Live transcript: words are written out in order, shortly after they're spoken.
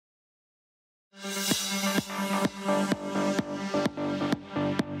Crush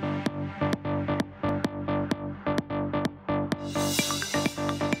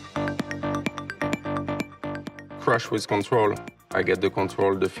with control. I get the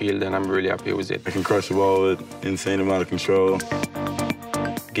control of the field and I'm really happy with it. I can crush the ball with insane amount of control.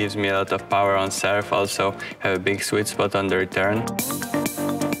 Gives me a lot of power on serve, also have a big sweet spot on the return.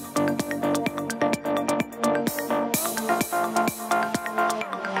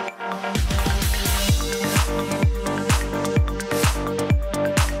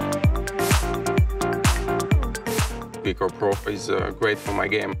 VCORE Pro is great for my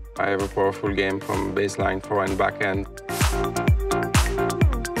game. I have a powerful game from baseline, forehand, backhand.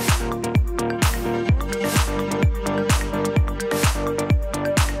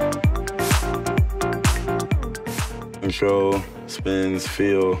 Control, spins,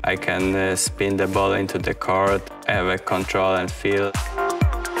 feel. I can spin the ball into the court. I have a control and feel.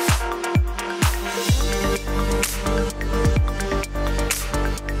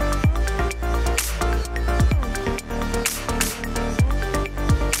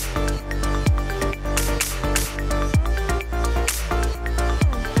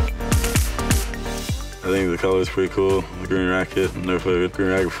 I think the color is pretty cool. The green racket. I've never played a green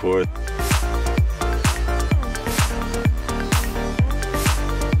racket before.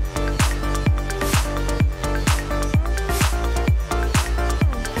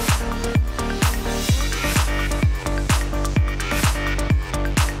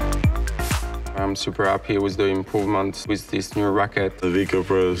 I'm super happy with the improvements with this new racket. The VCORE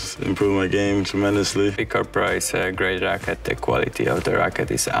Pro's improved my game tremendously. VCORE Pro is a great racket. The quality of the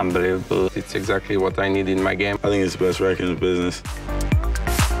racket is unbelievable. It's exactly what I need in my game. I think it's the best racket in the business.